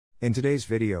In today's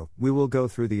video, we will go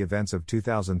through the events of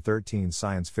 2013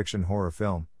 science fiction horror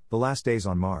film, The Last Days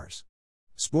on Mars.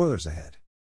 Spoilers ahead.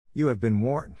 You have been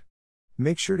warned.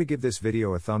 Make sure to give this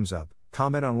video a thumbs up,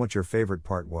 comment on what your favorite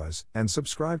part was, and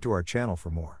subscribe to our channel for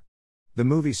more. The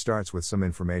movie starts with some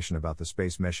information about the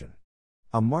space mission.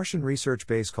 A Martian research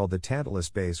base called the Tantalus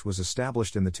Base was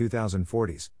established in the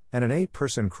 2040s, and an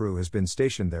 8-person crew has been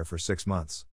stationed there for 6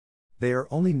 months. They are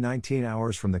only 19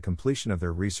 hours from the completion of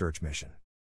their research mission.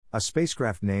 A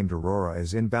spacecraft named Aurora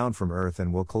is inbound from Earth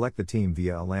and will collect the team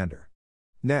via a lander.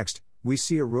 Next, we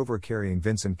see a rover carrying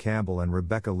Vincent Campbell and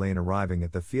Rebecca Lane arriving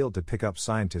at the field to pick up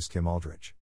scientist Kim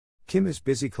Aldrich. Kim is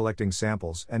busy collecting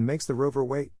samples and makes the rover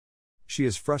wait. She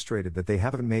is frustrated that they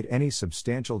haven't made any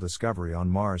substantial discovery on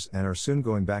Mars and are soon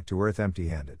going back to Earth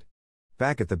empty-handed.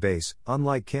 Back at the base,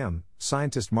 unlike Kim,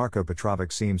 scientist Marko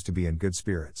Petrovic seems to be in good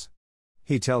spirits.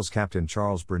 He tells Captain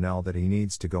Charles Brunel that he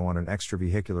needs to go on an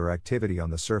extravehicular activity on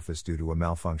the surface due to a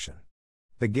malfunction.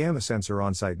 The gamma sensor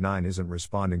on Site 9 isn't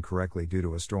responding correctly due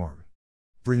to a storm.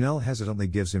 Brunel hesitantly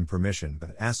gives him permission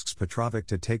but asks Petrovic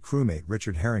to take crewmate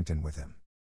Richard Harrington with him.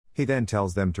 He then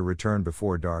tells them to return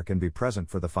before dark and be present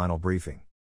for the final briefing.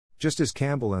 Just as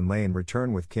Campbell and Lane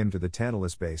return with Kim to the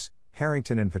Tantalus Base,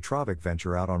 Harrington and Petrovic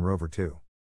venture out on Rover 2.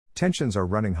 Tensions are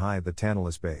running high at the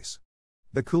Tantalus Base.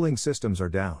 The cooling systems are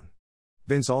down.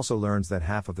 Vince also learns that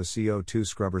half of the CO2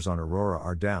 scrubbers on Aurora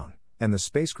are down, and the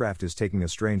spacecraft is taking a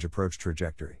strange approach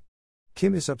trajectory.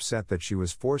 Kim is upset that she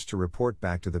was forced to report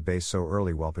back to the base so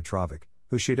early while Petrovic,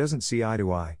 who she doesn't see eye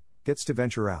to eye, gets to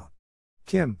venture out.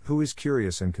 Kim, who is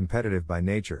curious and competitive by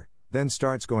nature, then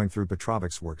starts going through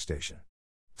Petrovic's workstation.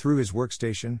 Through his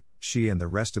workstation, she and the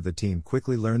rest of the team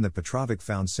quickly learn that Petrovic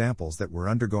found samples that were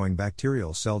undergoing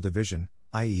bacterial cell division,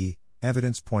 i.e.,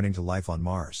 evidence pointing to life on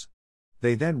Mars.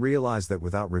 They then realize that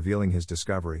without revealing his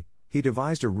discovery, he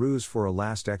devised a ruse for a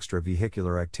last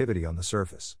extravehicular activity on the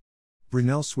surface.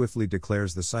 Brunel swiftly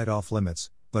declares the site off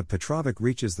limits, but Petrovic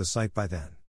reaches the site by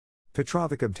then.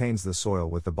 Petrovic obtains the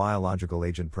soil with the biological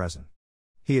agent present.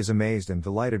 He is amazed and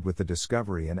delighted with the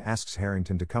discovery and asks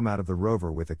Harrington to come out of the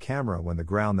rover with a camera when the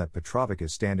ground that Petrovic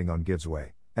is standing on gives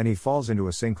way, and he falls into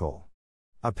a sinkhole.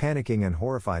 A panicking and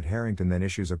horrified Harrington then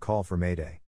issues a call for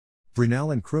Mayday.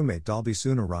 Brunel and crewmate Dalby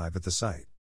soon arrive at the site.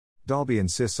 Dalby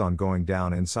insists on going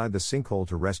down inside the sinkhole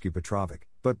to rescue Petrovic,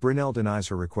 but Brunel denies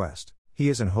her request. He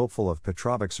isn't hopeful of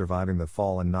Petrovic surviving the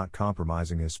fall and not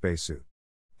compromising his spacesuit.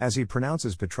 As he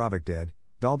pronounces Petrovic dead,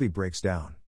 Dalby breaks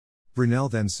down. Brunel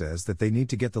then says that they need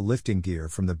to get the lifting gear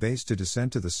from the base to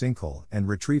descend to the sinkhole and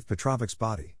retrieve Petrovic's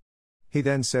body. He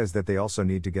then says that they also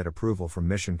need to get approval from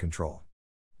Mission Control.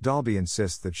 Dalby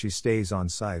insists that she stays on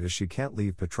site as she can't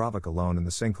leave Petrovic alone in the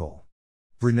sinkhole.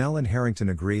 Brunel and Harrington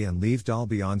agree and leave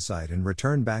Dalby on site and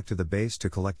return back to the base to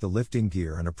collect the lifting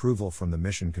gear and approval from the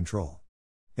Mission Control.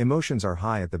 Emotions are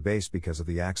high at the base because of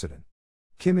the accident.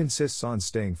 Kim insists on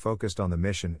staying focused on the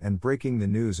mission and breaking the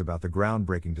news about the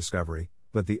groundbreaking discovery,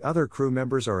 but the other crew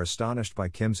members are astonished by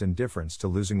Kim's indifference to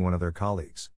losing one of their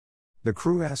colleagues. The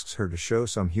crew asks her to show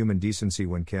some human decency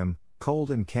when Kim, cold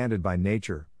and candid by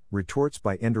nature, retorts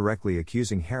by indirectly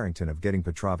accusing Harrington of getting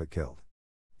Petrovic killed.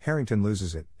 Harrington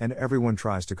loses it, and everyone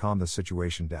tries to calm the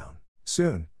situation down.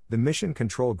 Soon, the Mission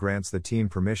Control grants the team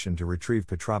permission to retrieve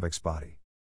Petrovic's body.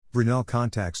 Brunel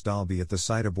contacts Dalby at the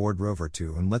site aboard Rover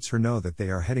 2 and lets her know that they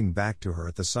are heading back to her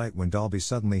at the site when Dalby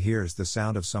suddenly hears the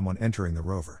sound of someone entering the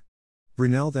rover.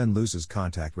 Brunel then loses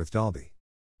contact with Dalby.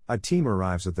 A team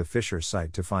arrives at the Fisher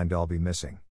site to find Dalby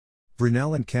missing.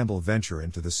 Brunel and Campbell venture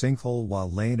into the sinkhole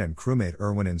while Lane and crewmate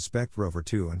Irwin inspect Rover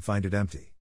 2 and find it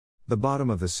empty. The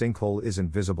bottom of the sinkhole isn't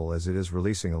visible as it is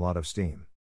releasing a lot of steam.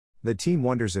 The team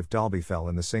wonders if Dalby fell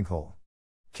in the sinkhole.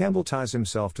 Campbell ties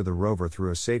himself to the rover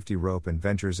through a safety rope and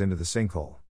ventures into the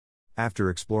sinkhole. After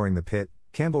exploring the pit,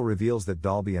 Campbell reveals that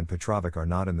Dalby and Petrovic are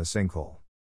not in the sinkhole.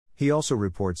 He also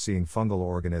reports seeing fungal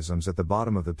organisms at the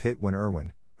bottom of the pit when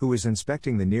Irwin, who is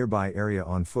inspecting the nearby area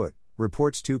on foot,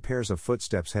 reports 2 pairs of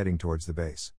footsteps heading towards the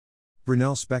base.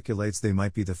 Brunel speculates they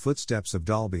might be the footsteps of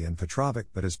Dalby and Petrovic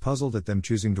but is puzzled at them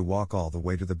choosing to walk all the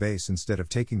way to the base instead of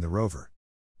taking the rover.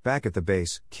 Back at the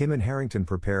base, Kim and Harrington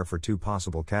prepare for 2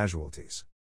 possible casualties.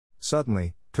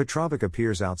 Suddenly, Petrovic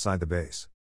appears outside the base.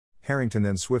 Harrington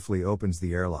then swiftly opens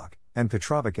the airlock, and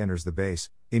Petrovic enters the base,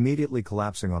 immediately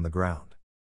collapsing on the ground.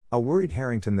 A worried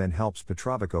Harrington then helps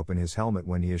Petrovic open his helmet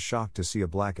when he is shocked to see a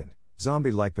blackened,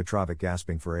 zombie-like Petrovic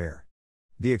gasping for air.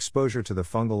 The exposure to the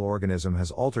fungal organism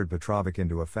has altered Petrovic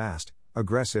into a fast,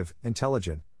 aggressive,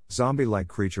 intelligent, zombie-like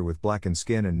creature with blackened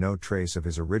skin and no trace of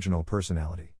his original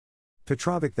personality.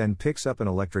 Petrovic then picks up an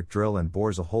electric drill and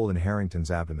bores a hole in Harrington's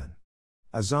abdomen.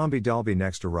 A zombie Dalby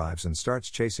next arrives and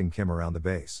starts chasing Kim around the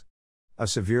base. A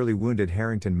severely wounded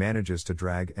Harrington manages to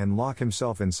drag and lock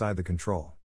himself inside the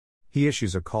control. He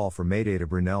issues a call for mayday to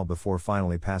Brunel before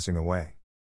finally passing away.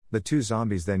 The two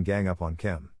zombies then gang up on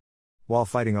Kim. While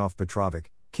fighting off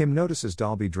Petrovic, Kim notices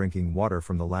Dalby drinking water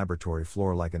from the laboratory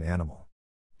floor like an animal.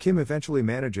 Kim eventually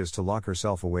manages to lock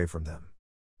herself away from them.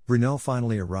 Brunel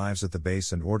finally arrives at the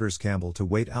base and orders Campbell to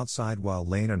wait outside while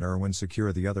Lane and Irwin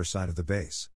secure the other side of the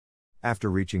base. After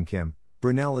reaching Kim,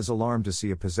 Brunel is alarmed to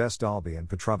see a possessed Dalby and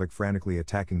Petrovic frantically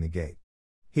attacking the gate.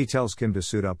 He tells Kim to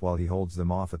suit up while he holds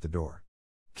them off at the door.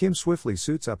 Kim swiftly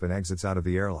suits up and exits out of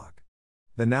the airlock.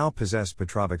 The now possessed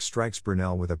Petrovic strikes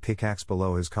Brunel with a pickaxe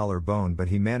below his collarbone, but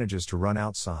he manages to run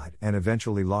outside and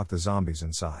eventually lock the zombies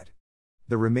inside.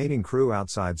 The remaining crew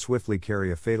outside swiftly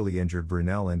carry a fatally injured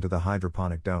Brunel into the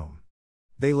hydroponic dome.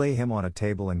 They lay him on a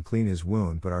table and clean his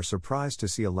wound but are surprised to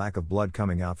see a lack of blood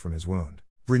coming out from his wound.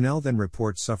 Brunel then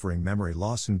reports suffering memory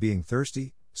loss and being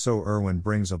thirsty, so Irwin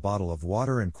brings a bottle of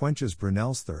water and quenches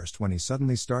Brunel's thirst when he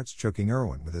suddenly starts choking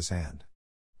Irwin with his hand.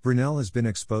 Brunel has been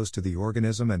exposed to the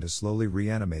organism and is slowly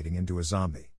reanimating into a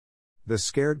zombie. The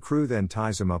scared crew then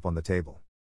ties him up on the table.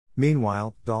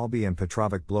 Meanwhile, Dalby and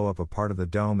Petrovic blow up a part of the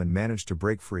dome and manage to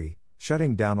break free,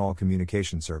 shutting down all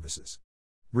communication services.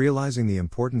 Realizing the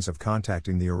importance of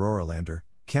contacting the Aurora lander,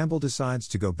 Campbell decides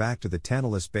to go back to the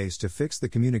Tantalus Base to fix the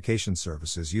communication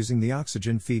services using the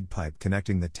oxygen feed pipe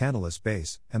connecting the Tantalus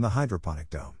Base and the hydroponic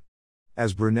dome.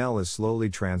 As Brunel is slowly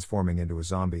transforming into a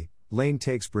zombie, Lane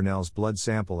takes Brunel's blood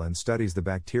sample and studies the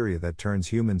bacteria that turns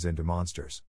humans into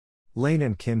monsters. Lane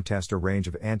and Kim test a range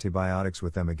of antibiotics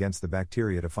with them against the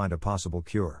bacteria to find a possible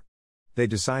cure. They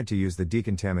decide to use the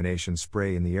decontamination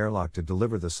spray in the airlock to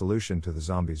deliver the solution to the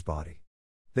zombie's body.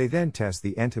 They then test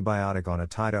the antibiotic on a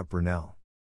tied-up Brunel.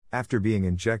 After being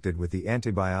injected with the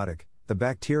antibiotic, the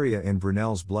bacteria in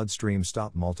Brunel's bloodstream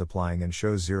stop multiplying and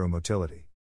shows zero motility.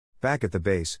 Back at the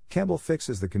base, Campbell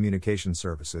fixes the communication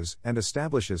services and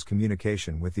establishes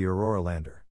communication with the Aurora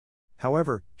lander.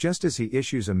 However, just as he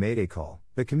issues a mayday call,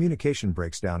 the communication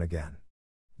breaks down again.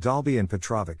 Dalby and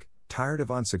Petrovic, tired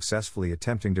of unsuccessfully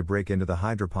attempting to break into the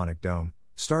hydroponic dome,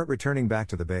 start returning back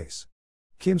to the base.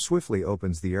 Kim swiftly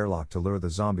opens the airlock to lure the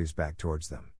zombies back towards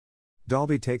them.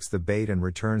 Dalby takes the bait and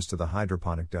returns to the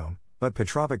hydroponic dome, but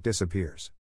Petrovic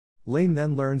disappears. Lane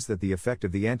then learns that the effect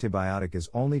of the antibiotic is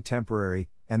only temporary,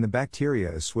 and the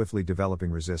bacteria is swiftly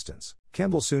developing resistance.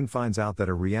 Campbell soon finds out that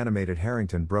a reanimated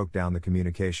Harrington broke down the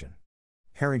communication.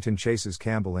 Harrington chases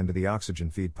Campbell into the oxygen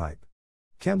feed pipe.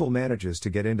 Campbell manages to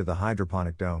get into the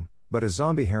hydroponic dome, but a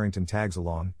zombie Harrington tags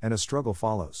along, and a struggle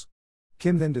follows.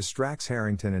 Kim then distracts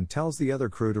Harrington and tells the other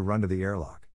crew to run to the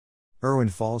airlock. Irwin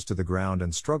falls to the ground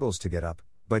and struggles to get up,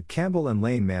 but Campbell and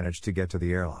Lane manage to get to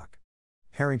the airlock.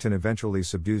 Harrington eventually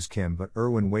subdues Kim, but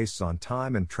Irwin wastes on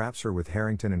time and traps her with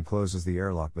Harrington and closes the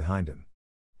airlock behind him.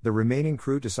 The remaining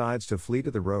crew decides to flee to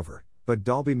the rover, but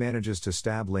Dalby manages to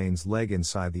stab Lane's leg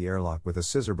inside the airlock with a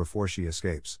scissor before she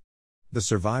escapes. The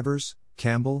survivors,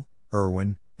 Campbell,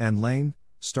 Irwin, and Lane,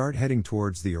 start heading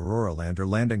towards the Aurora lander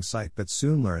landing site but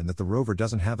soon learn that the rover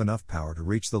doesn't have enough power to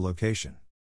reach the location.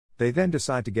 They then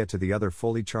decide to get to the other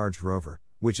fully charged rover,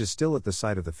 which is still at the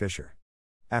site of the fissure.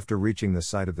 After reaching the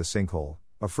site of the sinkhole,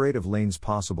 afraid of Lane's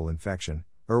possible infection,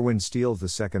 Irwin steals the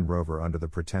second rover under the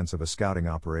pretense of a scouting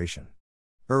operation.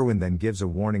 Irwin then gives a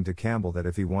warning to Campbell that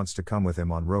if he wants to come with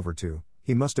him on Rover 2,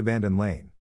 he must abandon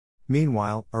Lane.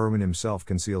 Meanwhile, Irwin himself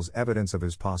conceals evidence of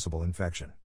his possible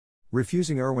infection.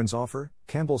 Refusing Irwin's offer,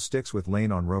 Campbell sticks with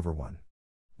Lane on Rover 1.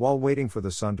 While waiting for the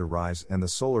sun to rise and the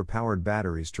solar-powered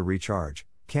batteries to recharge,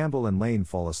 Campbell and Lane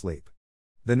fall asleep.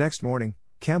 The next morning,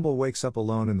 Campbell wakes up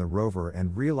alone in the rover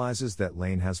and realizes that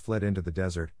Lane has fled into the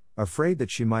desert, afraid that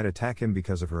she might attack him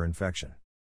because of her infection.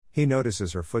 He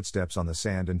notices her footsteps on the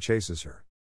sand and chases her.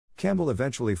 Campbell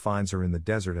eventually finds her in the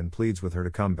desert and pleads with her to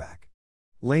come back.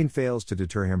 Lane fails to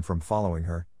deter him from following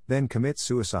her, then commits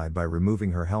suicide by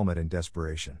removing her helmet in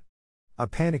desperation. A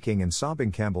panicking and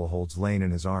sobbing Campbell holds Lane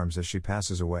in his arms as she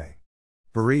passes away.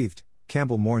 Bereaved,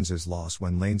 Campbell mourns his loss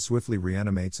when Lane swiftly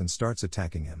reanimates and starts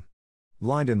attacking him.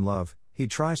 Blind in love, he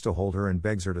tries to hold her and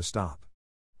begs her to stop.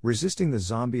 Resisting the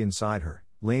zombie inside her,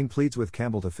 Lane pleads with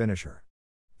Campbell to finish her.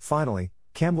 Finally,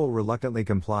 Campbell reluctantly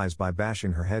complies by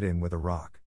bashing her head in with a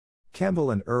rock. Campbell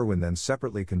and Irwin then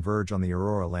separately converge on the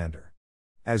Aurora lander.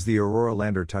 As the Aurora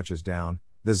lander touches down,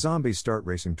 the zombies start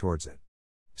racing towards it.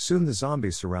 Soon the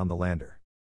zombies surround the lander.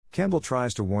 Campbell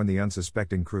tries to warn the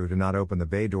unsuspecting crew to not open the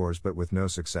bay doors but with no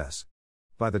success.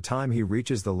 By the time he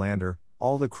reaches the lander,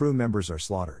 all the crew members are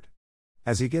slaughtered.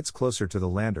 As he gets closer to the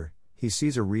lander, he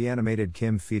sees a reanimated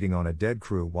Kim feeding on a dead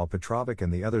crew while Petrovic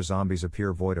and the other zombies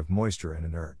appear void of moisture and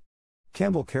inert.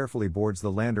 Campbell carefully boards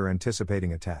the lander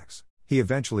anticipating attacks. He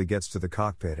eventually gets to the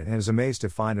cockpit and is amazed to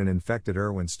find an infected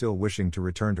Erwin still wishing to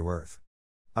return to Earth.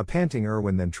 A panting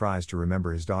Erwin then tries to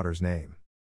remember his daughter's name.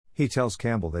 He tells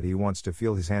Campbell that he wants to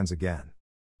feel his hands again.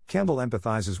 Campbell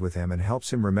empathizes with him and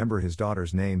helps him remember his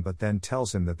daughter's name, but then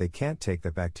tells him that they can't take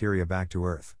the bacteria back to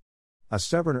Earth. A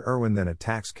stubborn Erwin then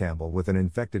attacks Campbell with an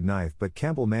infected knife, but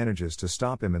Campbell manages to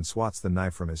stop him and swats the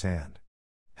knife from his hand.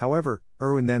 However,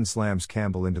 Erwin then slams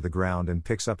Campbell into the ground and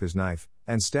picks up his knife,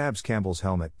 and stabs Campbell's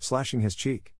helmet, slashing his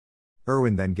cheek.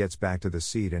 Erwin then gets back to the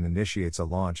seat and initiates a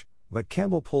launch, but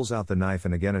Campbell pulls out the knife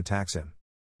and again attacks him.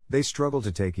 They struggle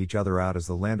to take each other out as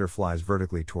the lander flies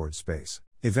vertically towards space.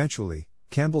 Eventually,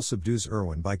 Campbell subdues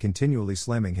Erwin by continually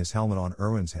slamming his helmet on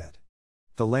Erwin's head.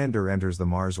 The lander enters the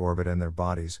Mars orbit and their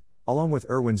bodies, along with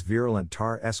Erwin's virulent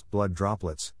tar-esque blood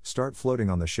droplets, start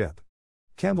floating on the ship.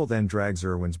 Campbell then drags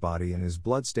Erwin's body and his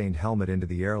blood-stained helmet into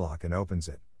the airlock and opens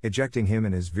it, ejecting him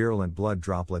and his virulent blood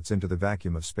droplets into the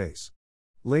vacuum of space.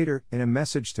 Later, in a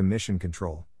message to Mission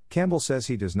Control, Campbell says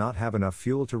he does not have enough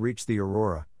fuel to reach the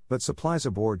Aurora, but supplies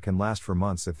aboard can last for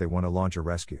months if they want to launch a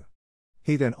rescue.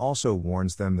 He then also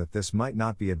warns them that this might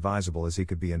not be advisable as he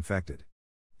could be infected.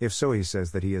 If so, he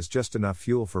says that he has just enough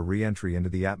fuel for re-entry into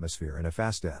the atmosphere and a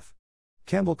fast death.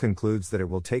 Campbell concludes that it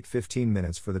will take 15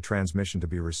 minutes for the transmission to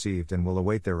be received and will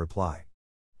await their reply.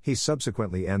 He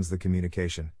subsequently ends the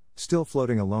communication, still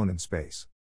floating alone in space.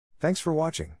 Thanks for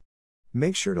watching.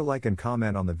 Make sure to like and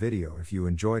comment on the video if you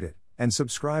enjoyed it, and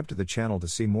subscribe to the channel to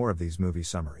see more of these movie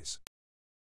summaries.